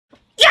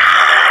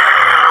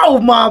Oh,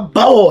 my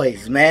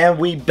boys, man,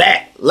 we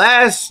back.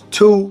 Last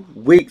 2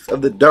 weeks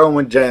of the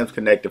Derwin James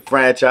Connected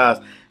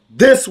franchise.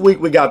 This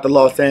week we got the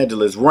Los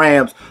Angeles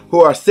Rams,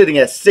 who are sitting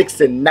at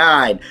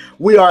 6-9.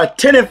 We are a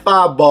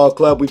 10-5 ball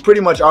club. We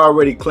pretty much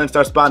already clinched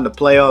our spot in the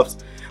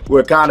playoffs.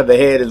 We're kind of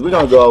ahead as we're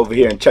going to go over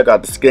here and check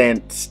out the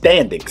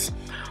standings.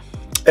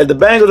 As the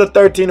Bengals are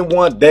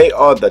 13-1, they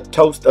are the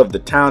toast of the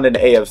town in the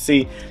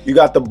AFC. You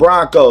got the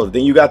Broncos,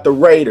 then you got the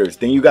Raiders,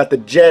 then you got the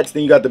Jets,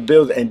 then you got the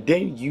Bills, and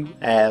then you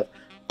have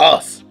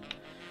us.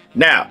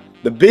 Now,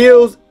 the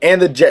Bills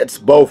and the Jets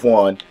both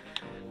won.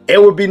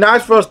 It would be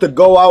nice for us to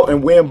go out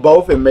and win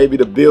both, and maybe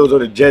the Bills or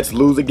the Jets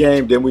lose a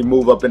game, then we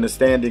move up in the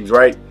standings,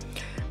 right?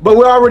 But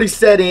we're already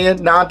set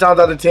in. 9 times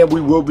out of 10, we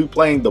will be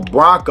playing the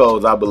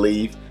Broncos, I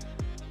believe,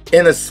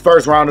 in the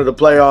first round of the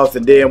playoffs,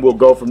 and then we'll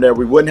go from there.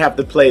 We wouldn't have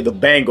to play the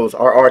Bengals,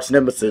 our arch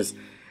nemesis,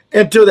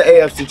 until the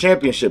AFC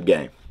Championship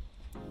game.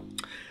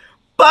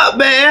 But,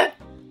 man,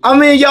 I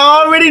mean,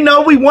 y'all already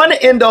know we want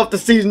to end off the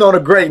season on a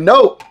great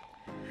note.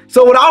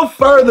 So, without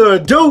further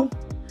ado,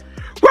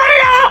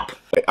 ready up!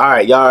 All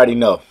right, y'all already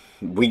know.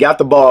 We got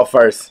the ball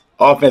first.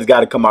 Offense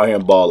got to come out here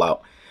and ball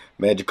out.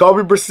 Man,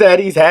 Jacoby Brissett,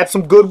 he's had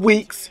some good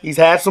weeks.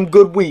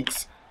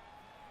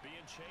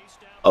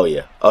 Oh,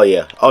 yeah. Oh,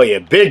 yeah. Oh, yeah.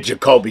 Big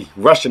Jacoby.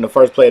 Rushing the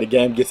first play of the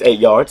game. Gets 8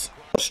 yards.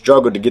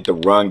 Struggled to get the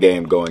run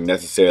game going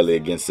necessarily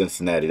against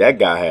Cincinnati. That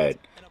guy had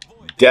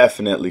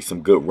definitely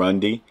some good run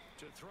D.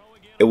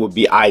 It would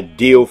be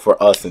ideal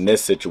for us in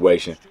this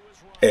situation.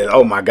 And,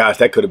 oh, my gosh,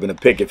 that could have been a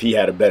pick if he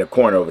had a better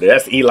corner over there.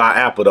 That's Eli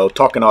Apple, though.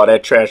 Talking all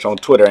that trash on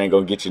Twitter ain't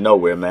going to get you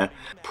nowhere, man.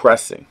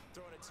 Pressing.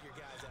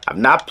 I've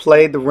not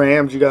played the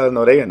Rams. You guys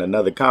know they're in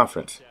another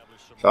conference.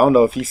 So I don't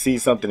know if he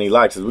sees something he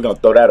likes. We're going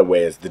to throw that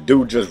away as the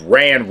dude just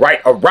ran right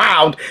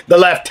around the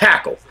left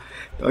tackle.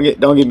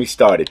 Don't get me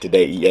started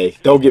today, EA.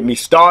 Don't get me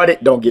started.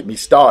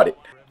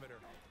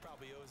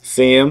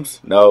 Sims,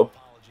 no.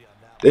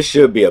 This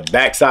should be a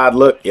backside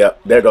look.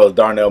 Yep, there goes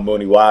Darnell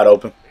Mooney wide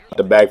open.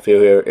 The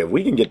backfield here. If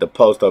we can get the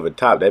post over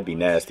top, that'd be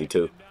nasty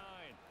too.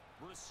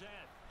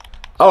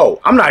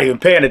 Oh, I'm not even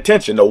paying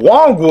attention. The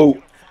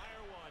Wongwu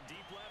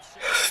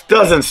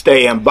doesn't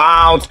stay in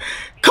bounds.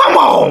 Come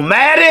on,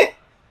 Madden.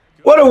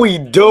 What are we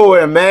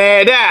doing,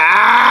 man?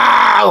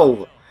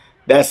 Ow!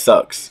 That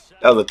sucks.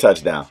 That was a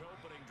touchdown.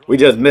 We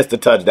just missed a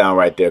touchdown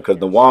right there because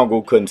the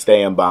Wongwu couldn't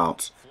stay in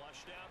bounds.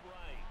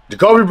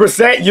 Jacoby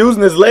Brissett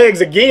using his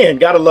legs again.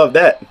 Gotta love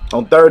that.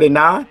 On 3rd and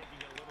 9.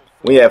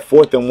 We have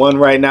 4th and 1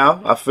 right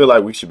now. I feel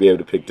like we should be able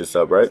to pick this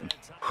up, right?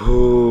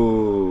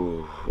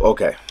 Whew.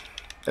 Okay.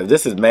 If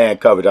this is man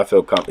coverage, I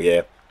feel comfortable.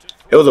 Yeah.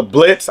 It was a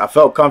blitz. I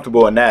felt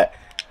comfortable in that.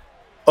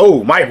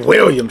 Oh, Mike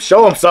Williams.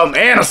 Show him something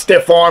and a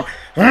stiff arm.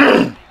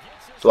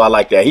 So I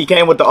like that. He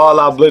came with the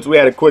all-out blitz. We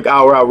had a quick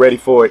hour out ready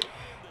for it.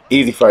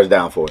 Easy first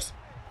down for us.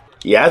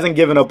 He hasn't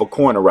given up a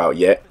corner route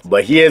yet,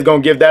 but he is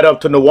going to give that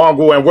up to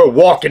Nwangwu, and we're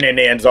walking in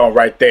the end zone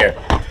right there.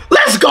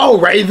 Let's go,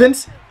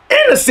 Ravens.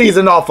 End the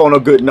season off on a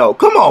good note.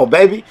 Come on,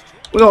 baby.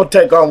 We're going to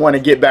take on one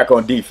and get back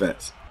on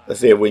defense.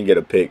 Let's see if we can get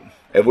a pick.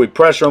 If we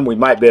pressure him, we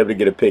might be able to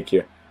get a pick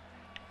here.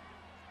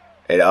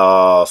 And,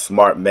 oh,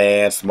 smart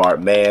man.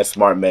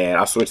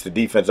 I switched the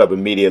defense up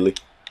immediately.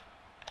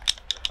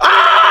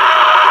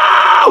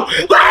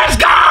 Let's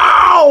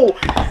go!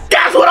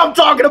 That's what I'm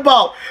talking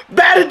about.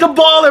 Batted the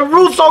ball and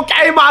Russo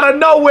came out of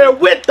nowhere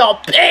with the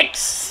pick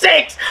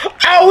 6.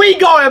 And we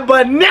going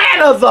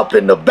bananas up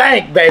in the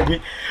bank,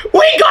 baby.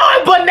 We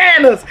going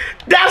bananas.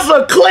 That's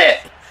a clip.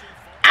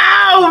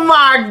 Oh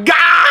my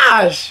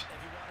gosh.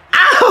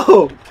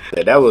 Ow.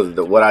 That was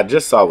what I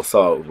just saw.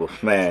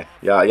 Man,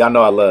 y'all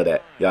know I love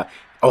that. Yeah.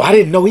 Oh, I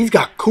didn't know he's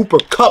got Cooper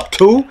Kupp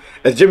too.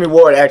 As Jimmy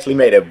Ward actually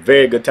made a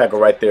very good tackle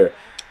right there.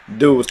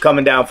 Dude was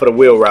coming down for the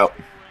wheel route.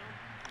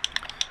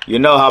 You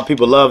know how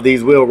people love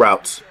these wheel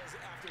routes.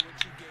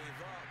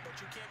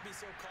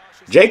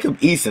 Jacob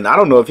Eason, I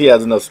don't know if he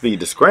has enough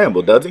speed to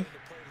scramble, does he?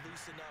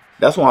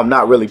 That's why I'm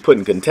not really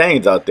putting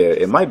contains out there.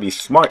 It might be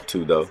smart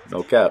to, though.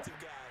 No cap.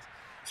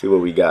 See what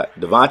we got.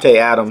 Devontae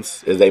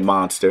Adams is a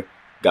monster.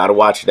 Gotta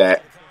watch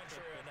that.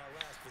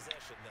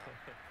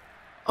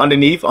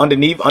 Underneath.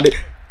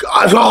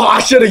 Oh,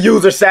 I should have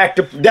used a sack.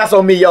 That's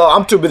on me, y'all.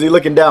 I'm too busy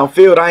looking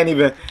downfield. I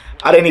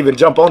didn't even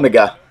jump on the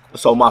guy.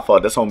 That's all my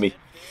fault. That's on me.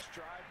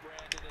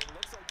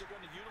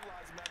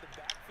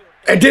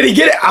 And did he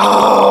get it?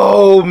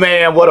 Oh,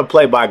 man. What a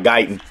play by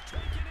Guyton.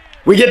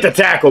 We get the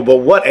tackle, but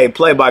what a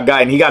play by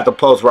Guyton. He got the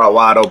post route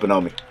wide open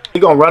on me. He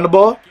going to run the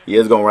ball? He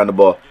is going to run the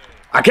ball.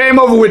 I came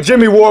over with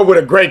Jimmy Ward with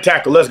a great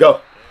tackle. Let's go.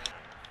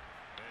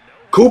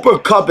 Cooper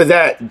Kupp is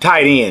at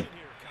tight end.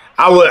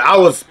 I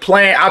was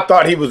playing. I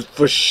thought he was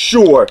for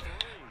sure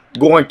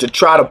going to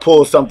try to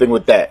pull something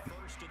with that.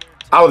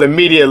 I was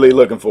immediately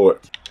looking for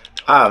it.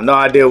 I have no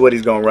idea what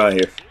he's going to run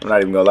here. I'm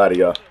not even going to lie to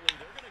y'all.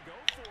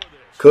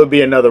 Could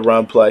be another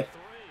run play.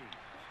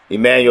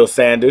 Emmanuel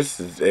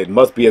Sanders, it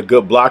must be a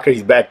good blocker.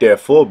 He's back there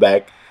at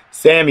fullback.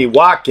 Sammy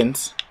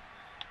Watkins.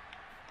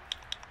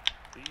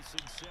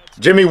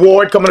 Jimmy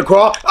Ward coming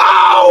across.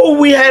 Oh,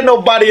 we had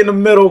nobody in the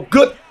middle.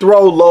 Good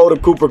throw low to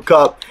Cooper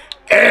Kupp.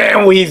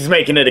 And he's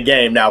making it a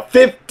game now.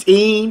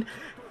 15-5.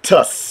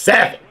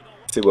 8-7.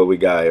 Let's see what we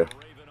got here.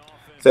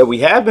 So we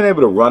have been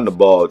able to run the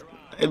ball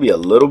maybe a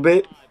little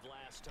bit.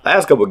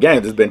 Last couple of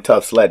games it's been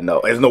tough sledding though.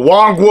 It's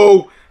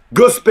Nwangwu,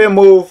 good spin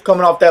move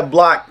coming off that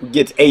block,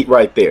 gets 8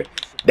 right there.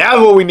 That's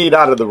what we need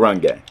out of the run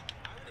game.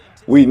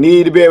 We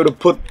need to be able to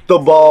put the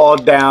ball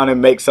down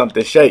and make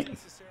something shake.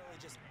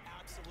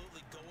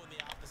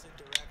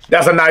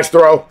 That's a nice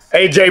throw.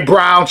 A.J.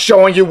 Brown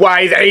showing you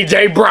why he's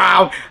A.J.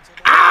 Brown.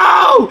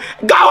 Oh!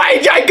 Go,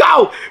 A.J.,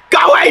 go!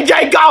 Go,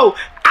 A.J., go!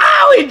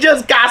 Oh, he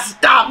just got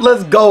stopped.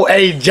 Let's go,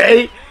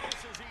 A.J.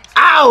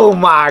 Oh,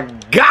 my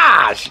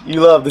gosh.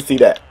 You love to see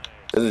that.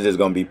 This is just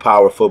going to be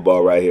power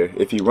football right here.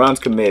 If he runs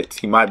commits,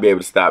 he might be able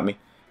to stop me.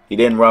 He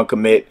didn't run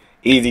commit.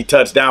 Easy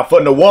touchdown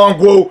for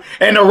Nwangwu.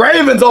 And the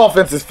Ravens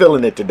offense is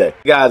feeling it today.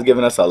 The guy's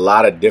giving us a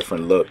lot of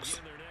different looks.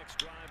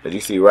 As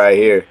you see right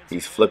here,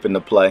 he's flipping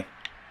the play.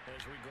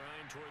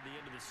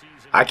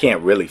 I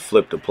can't really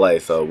flip the play,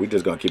 so we're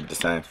just going to keep it the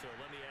same.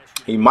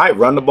 He might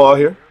run the ball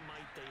here.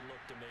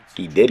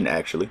 He didn't,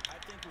 actually.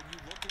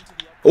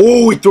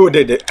 Oh, he threw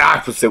it the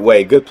opposite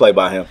way. Good play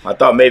by him. I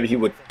thought maybe he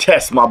would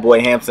test my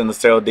boy Hampson the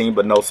Geraldine,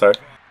 but no, sir.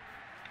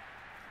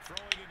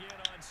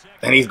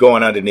 And he's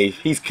going underneath.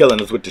 He's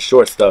killing us with the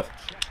short stuff.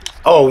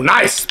 Oh,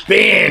 nice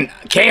spin.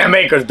 Cam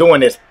Akers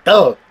doing this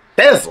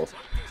thizzle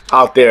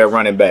out there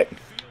running back.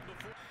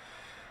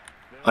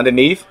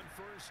 Underneath.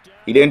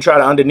 He didn't try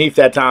to underneath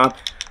that time.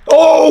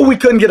 Oh, we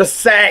couldn't get a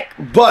sack,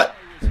 but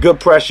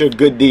good pressure,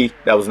 good D.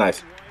 That was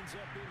nice.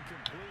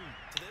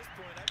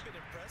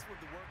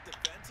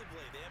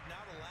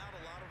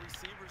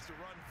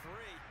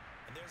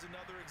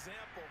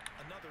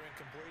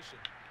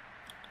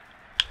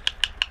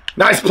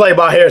 Nice play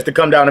by Harris to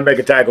come down and make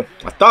a tackle.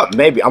 I thought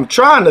maybe. I'm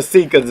trying to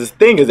see because this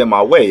thing is in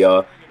my way,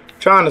 y'all.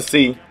 Trying to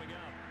see.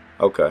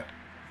 Okay.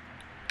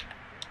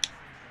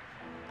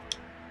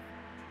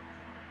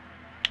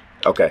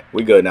 Okay,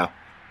 we good now.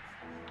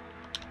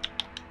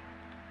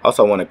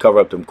 Also, I want to cover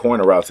up them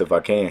corner routes if I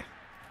can.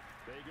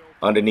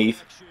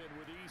 Underneath.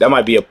 That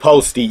might be a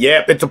postie.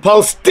 Yep, it's a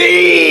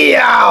postie.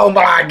 Oh,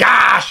 my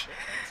gosh.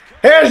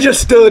 Harris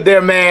just stood there,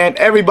 man.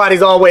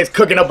 Everybody's always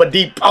cooking up a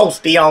deep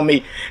postie on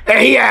me. And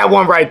he had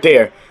one right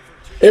there.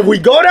 If we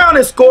go down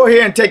and score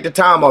here and take the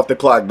time off the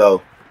clock,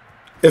 though,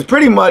 it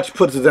pretty much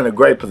puts us in a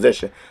great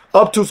position.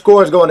 Up 2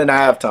 scores going into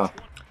halftime.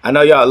 I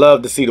know y'all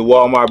love to see the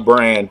Walmart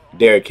brand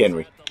Derrick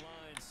Henry.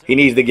 He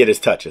needs to get his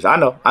touches. I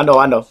know.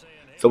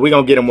 So we're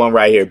going to get him one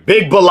right here.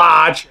 Big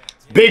Balaj.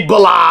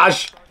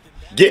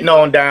 Getting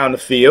on down the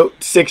field.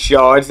 6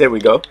 yards. There we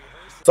go.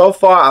 So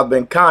far, I've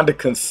been kind of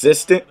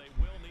consistent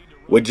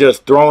with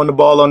just throwing the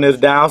ball on this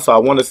down. So I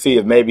want to see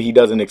if maybe he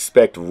doesn't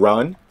expect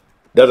run.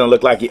 Doesn't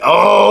look like he...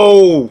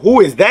 Oh,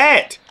 who is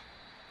that?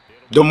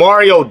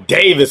 Demario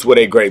Davis with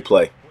a great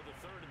play.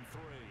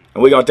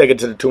 And we're going to take it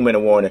to the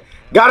 2-minute warning.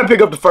 Got to pick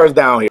up the first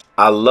down here.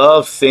 I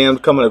love Sims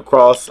coming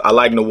across. I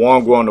like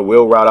Nwangwu on the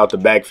wheel route out the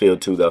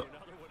backfield too, though.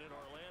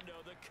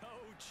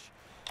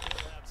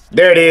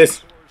 There it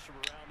is.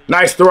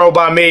 Nice throw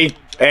by me.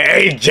 And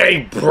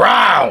A.J.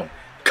 Brown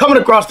coming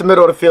across the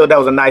middle of the field. That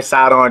was a nice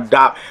sidearm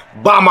dot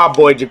by my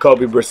boy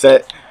Jacoby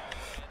Brissett.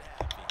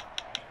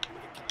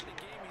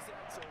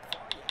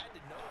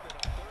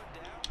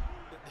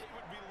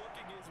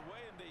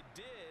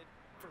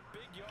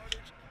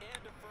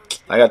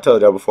 Like I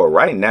told y'all before,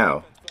 right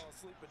now,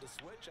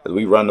 as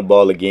we run the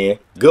ball again.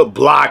 Good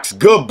blocks.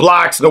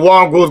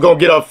 Nwangwu's going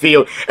to get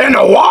upfield. And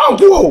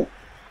Nwangwu,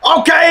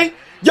 okay,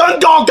 young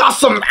dog got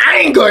some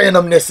anger in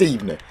him this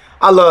evening.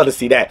 I love to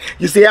see that.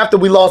 You see, after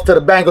we lost to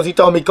the Bengals, he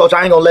told me, Coach,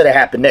 I ain't going to let it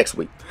happen next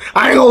week.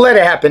 I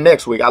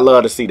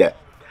love to see that.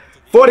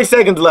 40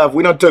 seconds left.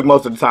 We done took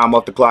most of the time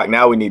off the clock.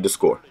 Now we need to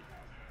score.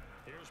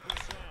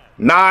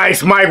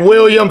 Nice, Mike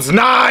Williams.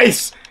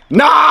 Nice.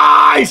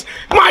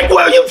 Mike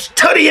Williams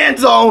to the end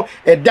zone.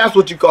 And that's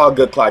what you call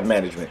good clock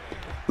management.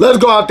 Let's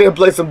go out there and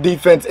play some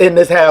defense in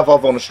this half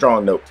off on a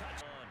strong note.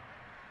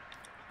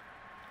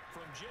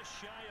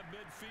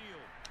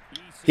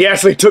 He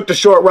actually took the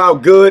short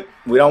route good.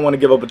 We don't want to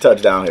give up a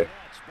touchdown here.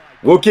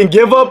 We can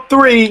give up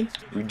 3.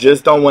 We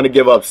just don't want to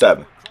give up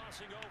 7.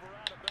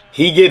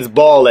 He gets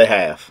ball at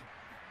half.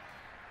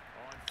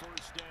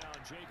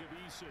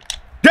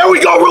 There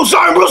we go, Russo.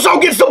 And Russo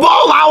gets the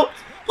ball out.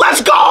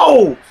 Let's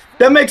go.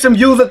 That makes him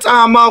use a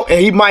timeout,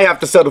 and he might have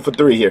to settle for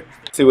 3 here.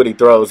 See what he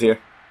throws here.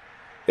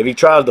 If he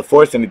tries to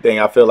force anything,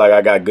 I feel like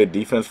I got good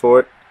defense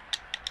for it.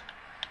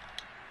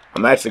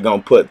 I'm actually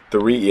going to put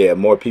 3,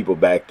 more people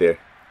back there.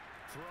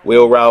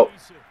 Wheel route.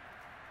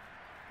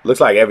 Looks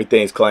like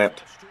everything's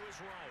clamped.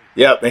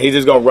 Yep, and he's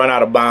just going to run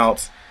out of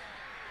bounds.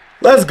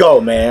 Let's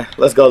go, man.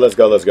 Let's go.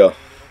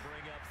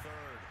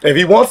 If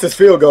he wants this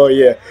field goal,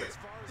 yeah,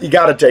 you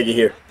got to take it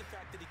here.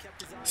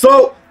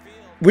 So,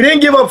 we didn't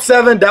give up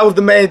 7. That was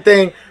the main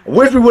thing. I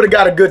wish we would have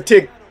got a good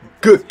kick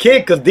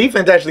because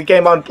defense actually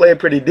came out and played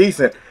pretty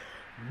decent.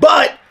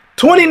 But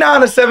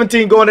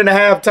 29-17 going into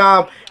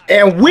halftime,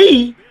 and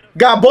we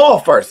got ball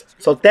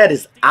first. So that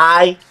is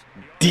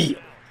ideal.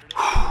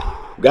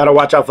 Got to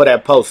watch out for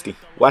that postie.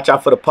 Watch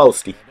out for the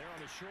postie.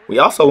 We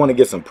also want to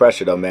get some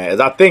pressure, though, man. As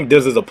I think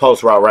this is a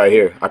post route right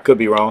here. I could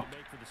be wrong.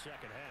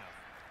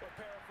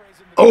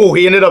 Oh,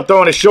 he ended up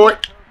throwing it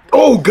short.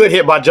 Oh, good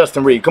hit by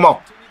Justin Reed. Come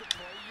on.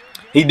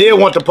 He did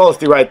want the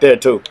postie right there,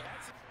 too.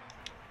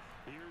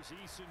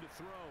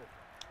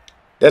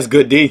 That's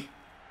good D.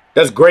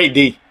 That's great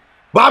D.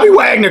 Bobby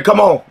Wagner,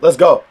 come on. Let's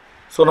go.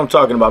 That's what I'm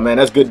talking about, man.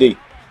 That's good D.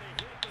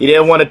 He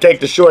didn't want to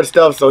take the short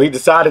stuff, so he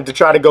decided to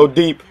try to go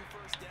deep.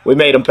 We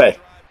made him pay.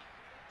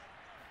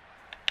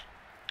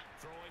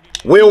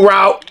 Wheel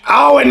route.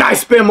 Oh, a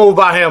nice spin move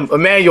by him.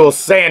 Emmanuel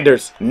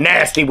Sanders.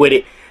 Nasty with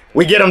it.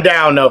 We get him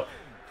down, though.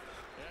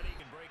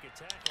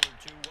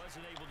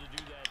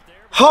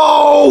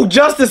 Oh,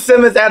 Justice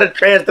Simmons had a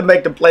chance to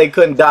make the play.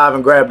 Couldn't dive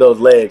and grab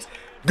those legs.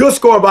 Good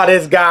score by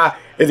this guy.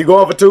 Is he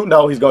going for 2?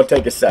 No, he's going to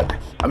take his 7.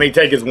 I mean,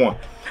 take his 1. All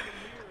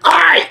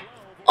right.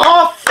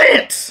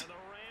 Offense.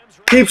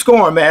 Keep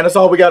scoring, man. That's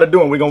all we got to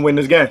do, and we're going to win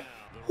this game.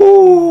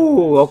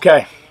 Ooh,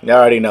 okay. You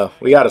already know.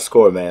 We got to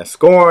score, man.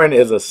 Scoring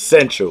is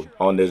essential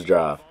on this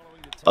drive.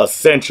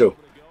 Essential.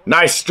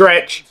 Nice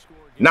stretch.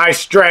 Nice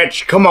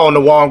stretch. Come on, the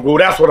Wongwu.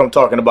 That's what I'm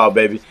talking about,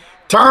 baby.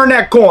 Turn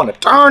that corner.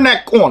 Turn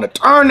that corner.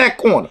 Turn that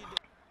corner.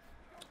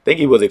 I think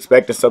he was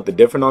expecting something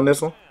different on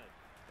this one.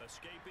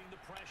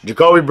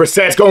 Jacoby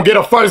Brissett's going to get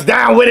a first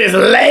down with his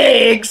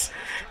legs.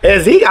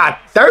 As he got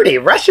 30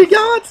 rushing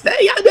yards.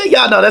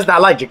 Y'all know that's not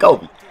like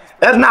Jacoby.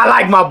 That's not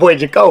like my boy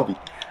Jacoby.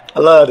 I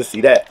love to see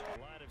that.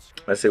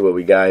 Let's see what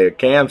we got here.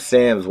 Cam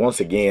Sims, once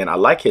again, I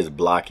like his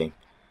blocking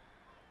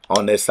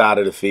on this side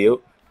of the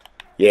field.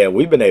 Yeah,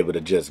 we've been able to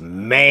just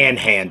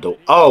manhandle.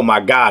 Oh, my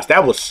gosh.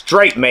 That was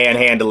straight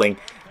manhandling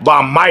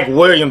by Mike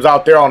Williams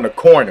out there on the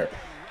corner.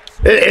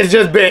 It's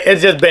just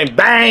been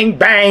bang,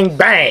 bang,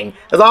 bang.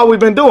 That's all we've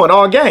been doing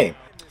all game.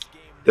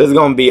 This is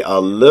going to be a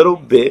little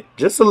bit,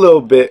 just a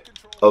little bit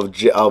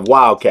of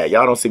Wildcat.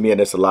 Y'all don't see me in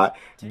this a lot.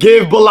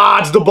 Give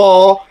Ballage the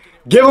ball.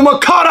 Give him a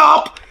cut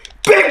up.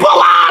 Big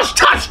Ballage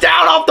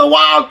touchdown off the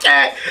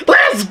Wildcat.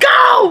 Let's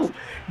go.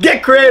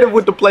 Get creative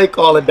with the play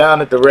calling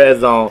down at the red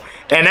zone.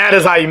 And that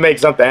is how you make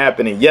something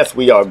happen. And yes,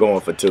 we are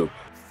going for 2.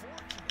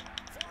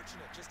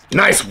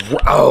 Nice.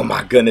 Oh,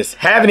 my goodness.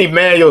 Having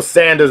Emmanuel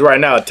Sanders right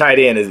now, a tight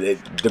end, is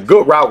the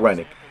good route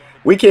running.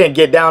 We can't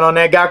get down on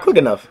that guy quick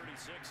enough.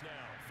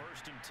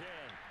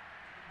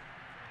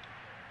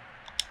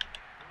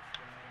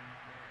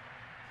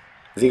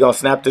 Is he going to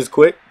snap this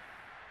quick?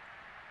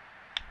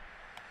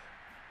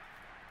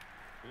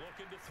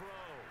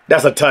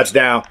 That's a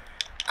touchdown.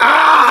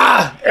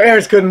 Ah!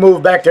 Harris couldn't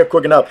move back there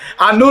quick enough.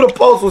 I knew the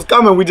post was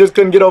coming. We just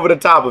couldn't get over the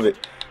top of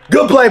it.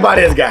 Good play by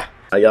this guy.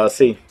 Y'all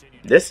see,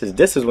 this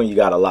is when you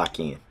got to lock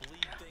in.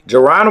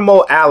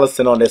 Geronimo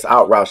Allison on this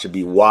out route should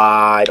be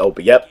wide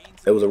open. Yep,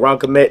 it was a run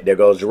commit. There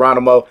goes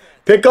Geronimo.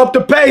 Pick up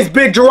the pace,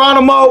 big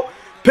Geronimo.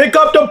 Pick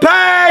up the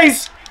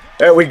pace.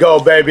 There we go,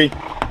 baby.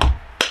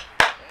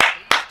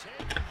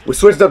 We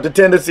switched up the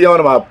tendency on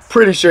him. I'm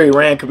pretty sure he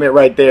ran commit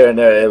right there, and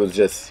there it was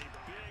just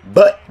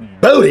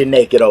booty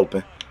naked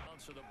open.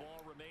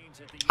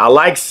 I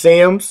like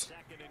Sims.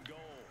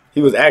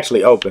 He was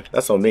actually open.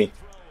 That's on me.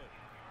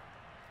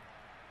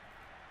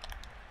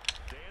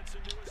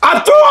 I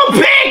threw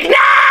a pick.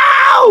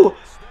 No!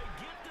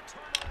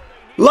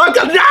 Look,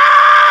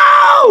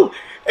 no!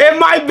 It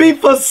might be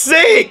for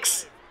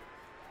 6.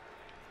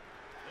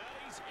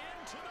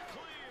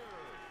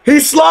 He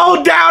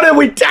slowed down and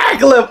we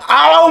tackle him.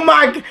 Oh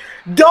my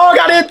dog!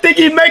 I didn't think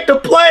he'd make the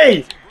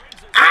play.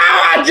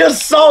 Ah, I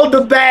just sold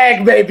the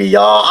bag, baby,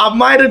 y'all. I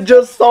might have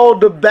just sold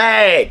the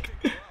bag.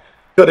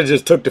 Could have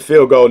just took the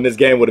field goal and this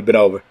game would have been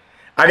over.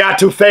 I got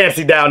too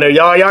fancy down there,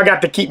 y'all. Y'all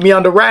got to keep me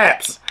under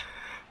wraps.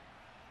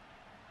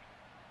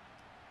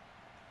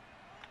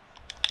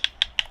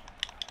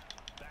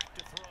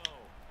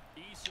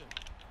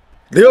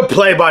 Good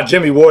play by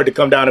Jimmy Ward to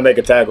come down and make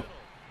a tackle.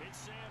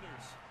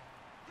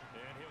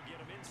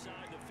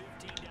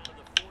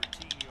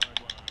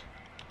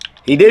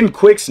 He didn't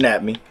quick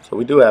snap me, so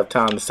we do have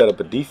time to set up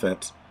a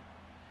defense.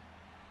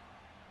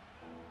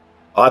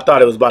 Oh, I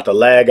thought it was about to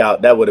lag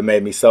out. That would have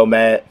made me so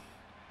mad.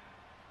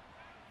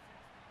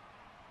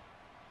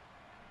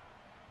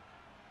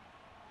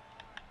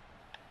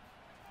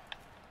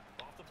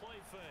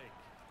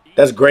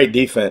 That's great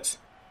defense.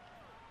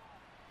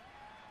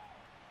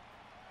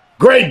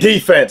 Great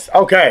defense.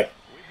 Okay.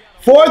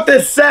 4th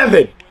and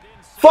 7.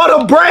 For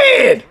the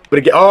bread.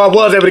 Oh, I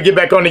was able to get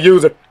back on the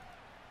user.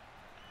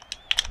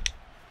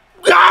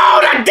 Oh,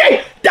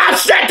 that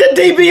set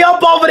the DB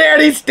up over there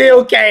and he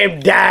still came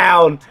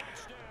down.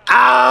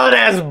 Oh,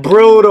 that's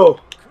brutal.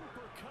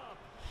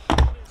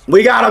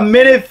 We got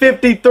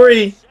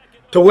 1:53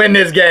 to win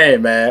this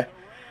game, man.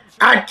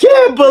 I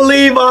can't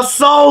believe I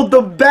sold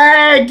the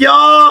bag,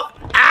 y'all.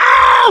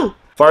 Ow!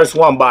 First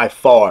one by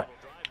far.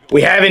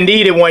 We haven't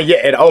needed one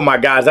yet. And oh my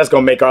gosh, that's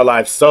going to make our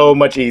lives so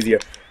much easier.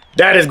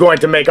 That is going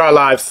to make our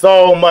lives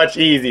so much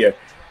easier.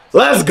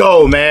 Let's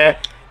go, man.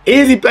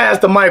 Easy pass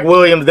to Mike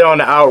Williams there on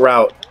the out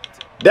route.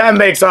 That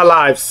makes our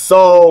lives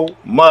so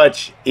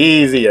much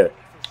easier.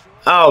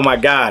 Oh my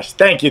gosh.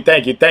 Thank you,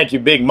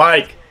 Big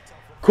Mike.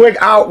 Quick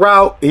out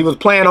route. He was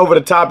playing over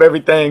the top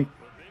everything.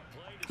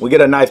 We get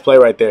a nice play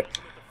right there.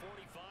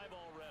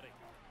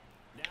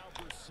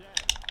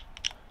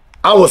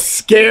 I was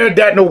scared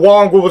that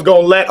Nwangu was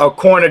going to let a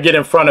corner get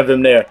in front of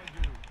him there.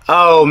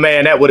 Oh,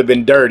 man, that would have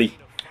been dirty.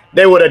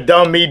 They would have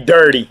done me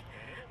dirty.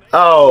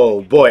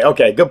 Oh, boy.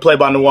 Okay, good play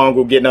by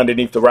Nwangu getting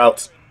underneath the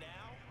routes.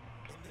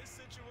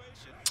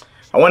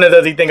 I wonder,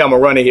 does he think I'm going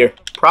to run it here?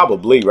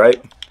 Probably,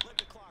 right?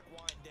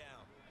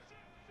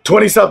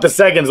 20-something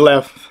seconds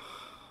left.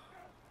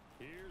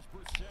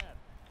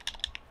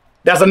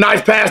 That's a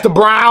nice pass to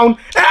Brown.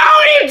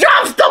 Oh, he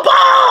drops the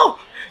ball.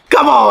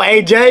 Come on,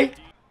 AJ.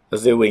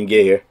 Let's see what we can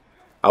get here.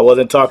 I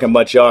wasn't talking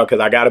much, y'all, because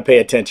I got to pay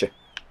attention.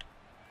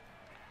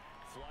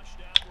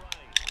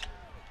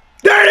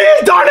 There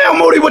it is, Darnell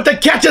Mooney with the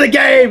catch of the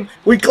game.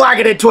 We clock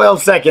it at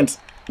 12 seconds.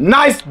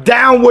 Nice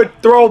downward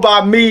throw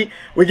by me.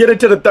 We get it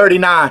to the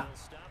 39.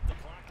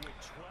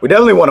 We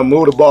definitely want to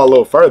move the ball a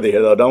little further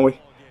here, though, don't we?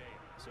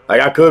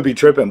 Like, I could be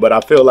tripping, but I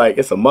feel like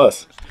it's a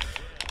must.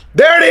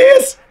 There it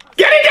is.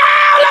 Get it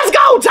down. Let's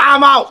go.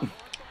 Timeout.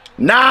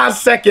 9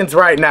 seconds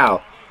right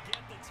now.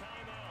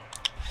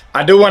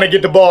 I do want to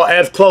get the ball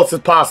as close as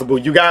possible.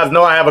 You guys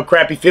know I have a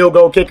crappy field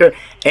goal kicker,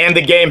 and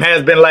the game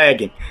has been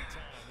lagging.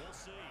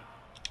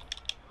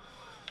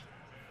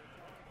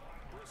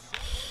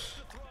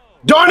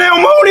 Darnell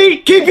Mooney,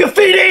 keep your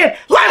feet in.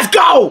 Let's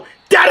go.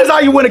 That is how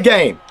you win a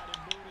game.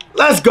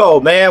 Let's go,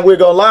 man. We're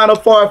going to line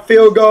up for a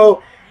field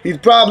goal. He's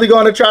probably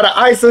going to try to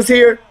ice us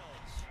here.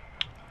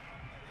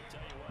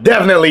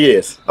 Definitely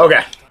is.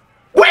 Okay.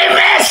 We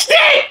missed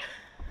it.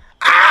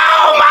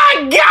 Oh,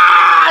 my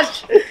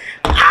gosh.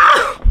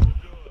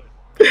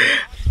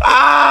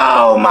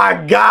 Oh my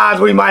gosh,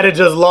 we might have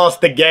just lost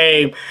the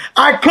game.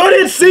 I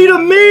couldn't see the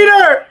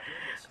meter.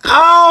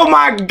 Oh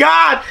my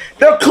God,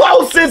 the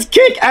closest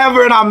kick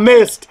ever and I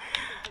missed.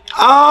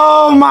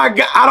 Oh my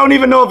God, I don't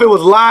even know if it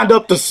was lined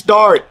up to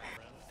start.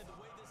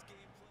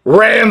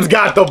 Rams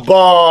got the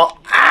ball.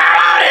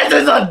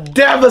 This is a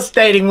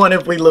devastating one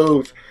if we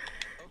lose.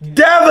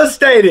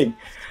 Devastating.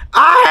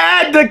 I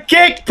had the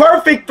kick,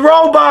 perfect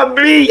throw by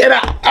me, and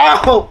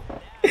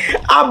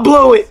I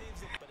blew it.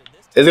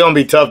 It's going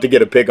to be tough to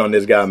get a pick on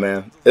this guy,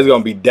 man. It's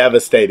going to be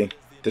devastating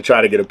to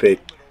try to get a pick.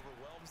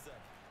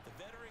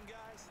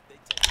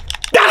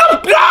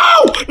 No!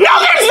 No,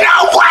 there's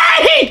no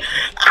way!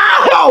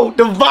 Oh,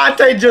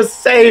 Devontae just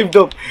saved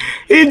him.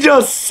 He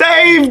just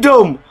saved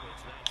him.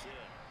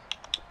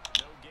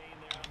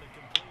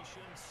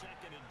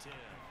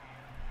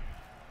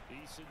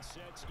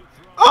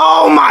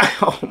 Oh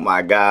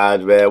my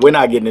God, man. We're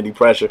not getting any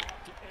pressure.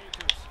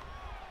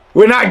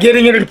 We're not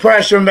getting any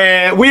pressure,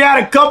 man. We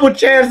had a couple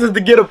chances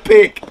to get a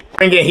pick.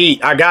 Bring in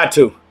heat. I got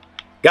to.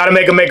 Got to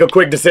make a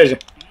quick decision.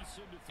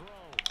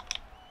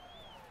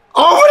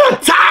 Over the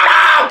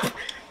top!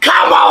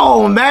 Come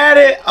on,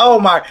 man. Oh,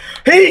 my.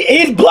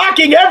 He's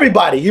blocking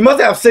everybody. He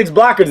must have 6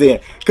 blockers in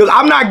because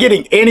I'm not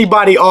getting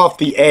anybody off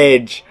the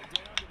edge.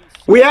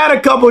 We had a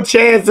couple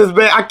chances,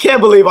 man. I can't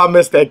believe I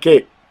missed that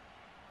kick.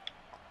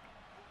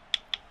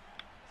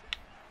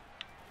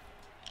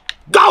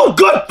 Oh,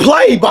 good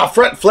play by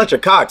Fletcher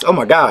Cox. Oh,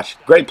 my gosh.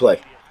 Great play.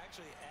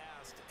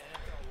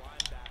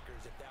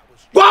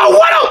 Whoa,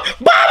 what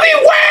a... Bobby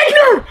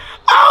Wagner!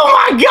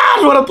 Oh, my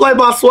gosh. What a play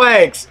by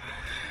Swags.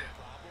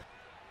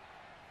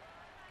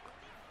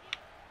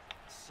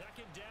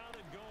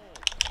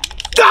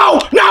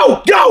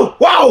 No!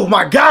 Whoa,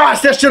 my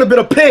gosh. That should have been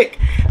a pick.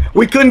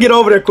 We couldn't get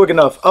over there quick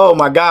enough. Oh,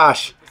 my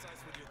gosh.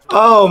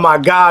 Oh, my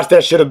gosh.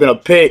 That should have been a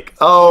pick.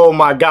 Oh,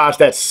 my gosh.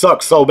 That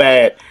sucks so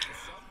bad.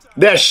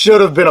 That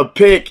should have been a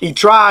pick. He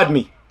tried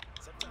me.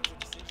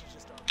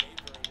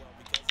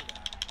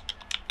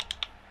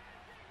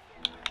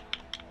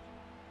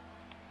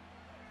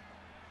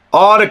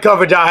 All the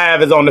coverage I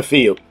have is on the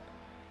field.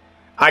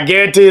 I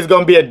guarantee it's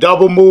going to be a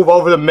double move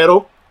over the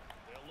middle.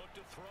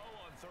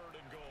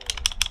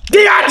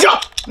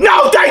 DeAndre!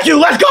 No, thank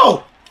you. Let's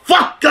go.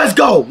 Fuck, let's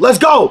go. Let's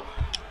go.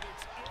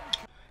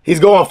 He's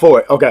going for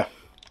it. Okay.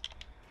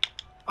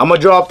 I'm going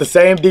to draw up the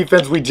same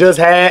defense we just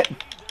had.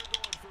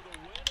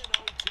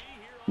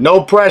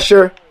 No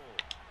pressure.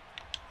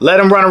 Let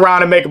him run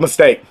around and make a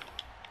mistake.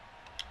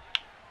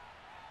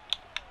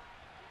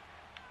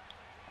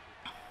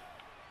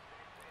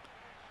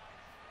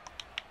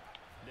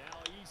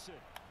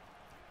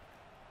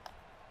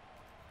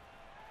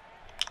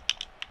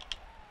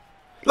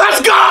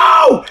 Let's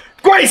go!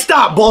 Great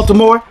stop,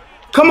 Baltimore.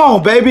 Come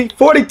on, baby.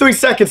 43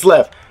 seconds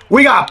left.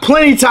 We got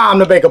plenty of time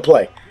to make a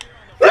play.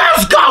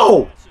 Let's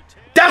go!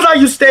 That's how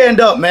you stand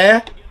up,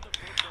 man.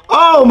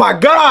 Oh, my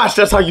gosh.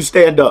 That's how you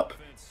stand up.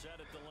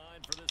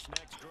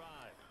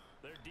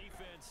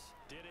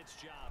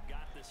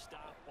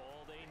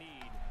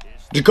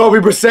 Jacoby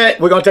Brissett,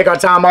 we're going to take our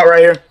time out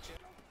right here.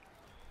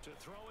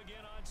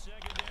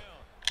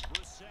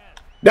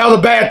 That was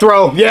a bad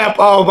throw. Yep.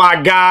 Oh,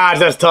 my gosh.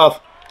 That's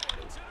tough.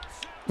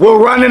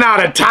 We're running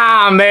out of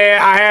time,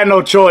 man. I had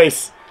no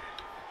choice.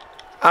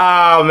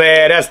 Oh,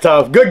 man. That's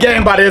tough. Good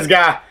game by this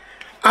guy.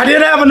 I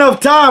didn't have enough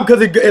time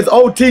because it's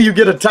OT. You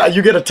get a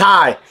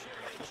tie.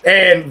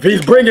 And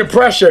he's bringing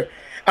pressure.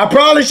 I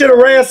probably should have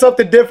ran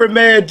something different,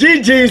 man.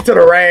 GG's to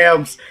the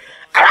Rams.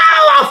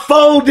 Oh, I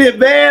folded,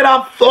 man.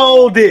 I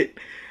folded.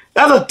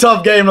 That's a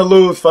tough game to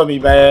lose for me,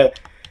 man.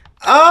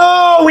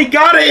 Oh, we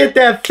got to hit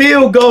that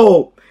field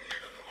goal.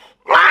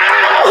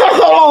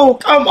 Oh,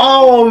 come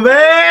on,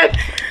 man.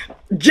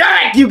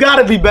 Jack, you got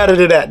to be better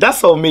than that.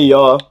 That's on me,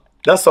 y'all.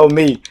 That's on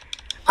me.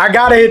 I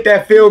got to hit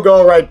that field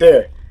goal right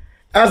there.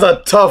 That's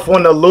a tough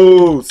one to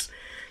lose.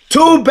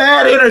 2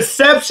 bad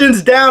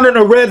interceptions down in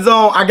the red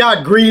zone. I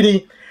got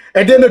greedy.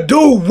 And then the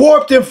dude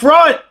warped in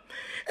front.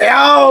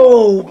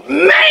 Oh,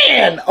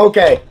 man.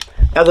 Okay.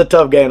 That's a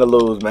tough game to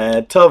lose,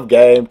 man. Tough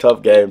game,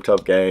 tough game,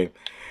 tough game.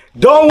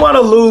 Don't want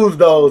to lose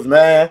those,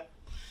 man.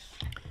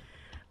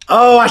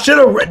 Oh, I should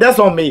have. That's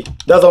on me.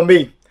 That's on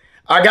me.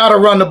 I got to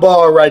run the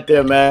ball right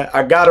there, man.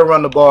 I got to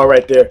run the ball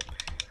right there.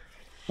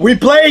 We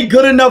played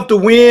good enough to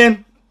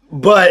win,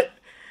 but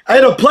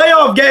in a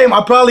playoff game,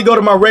 I'll probably go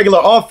to my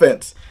regular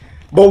offense.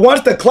 But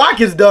once the clock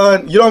is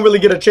done, you don't really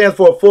get a chance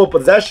for a full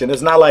possession.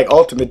 It's not like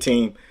Ultimate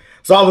Team.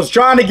 So I was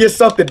trying to get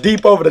something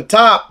deep over the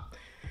top,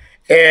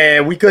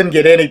 and we couldn't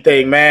get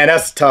anything, man.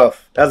 That's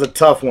tough. That's a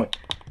tough one.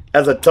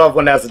 That's a tough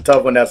one. That's a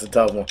tough one. That's a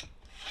tough one.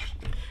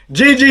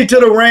 GG to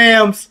the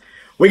Rams.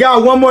 We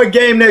got one more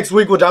game next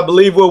week, which I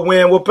believe we'll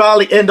win. We'll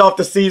probably end off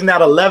the season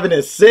at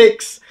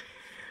 11-6.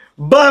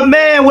 But,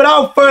 man,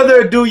 without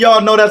further ado,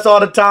 y'all know that's all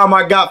the time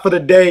I got for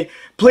the day.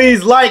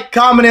 Please like,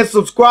 comment, and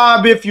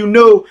subscribe if you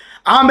new.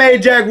 I'm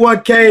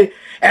Ajax1K,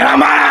 and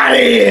I'm out of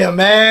here,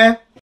 man.